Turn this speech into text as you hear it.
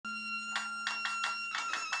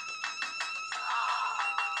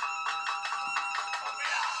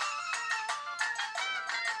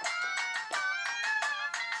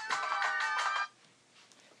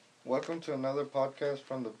Welcome to another podcast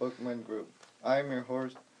from the Bookmen group. I am your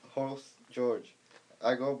host, George.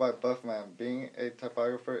 I go by Buffman. Being a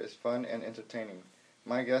typographer is fun and entertaining.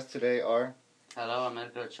 My guests today are... Hello, I'm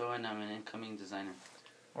Edgar Ochoa and I'm an incoming designer.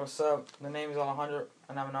 What's up? The name is Alejandro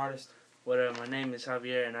and I'm an artist. What up? My name is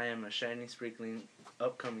Javier and I am a shining, sprinkling,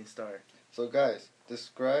 upcoming star. So guys,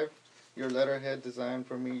 describe your letterhead design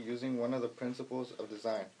for me using one of the principles of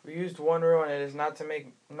design. We used one rule and it is not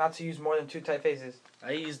to use more than two typefaces.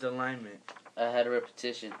 I used alignment. I had a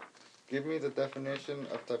repetition. Give me the definition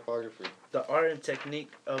of typography. The art and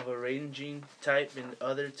technique of arranging type and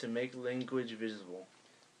other to make language visible.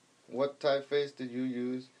 What typeface did you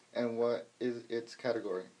use and what is its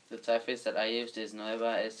category? The typeface that I used is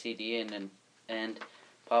Nueva STD and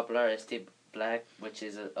Popular ST Black, which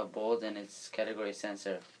is a bold and its category sans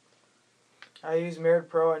serif. I use Mirrored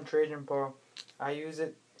Pro and Trajan Pro. I use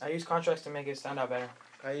contrast to make it stand out better.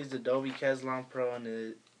 I used Adobe Caslon Pro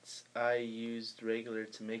and I used regular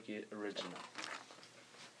to make it original.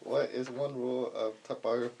 What is one rule of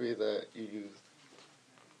typography that you used?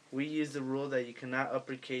 We used the rule that you cannot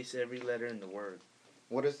uppercase every letter in the word.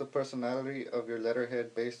 What is the personality of your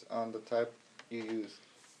letterhead based on the type you use?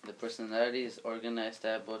 The personality is organized. I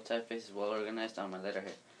have both typefaces well organized on my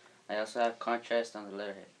letterhead. I also have contrast on the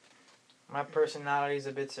letterhead. My personality is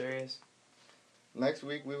a bit serious. Next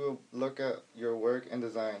week we will look at your work and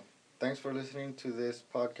design. Thanks for listening to this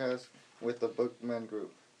podcast with the Bookmen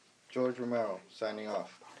group. George Romero signing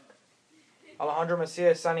off. Alejandro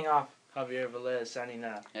Macias signing off. Javier Velez signing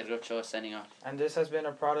out. Edgar Ochoa signing off. And this has been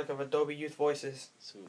a product of Adobe Youth Voices. Sweet.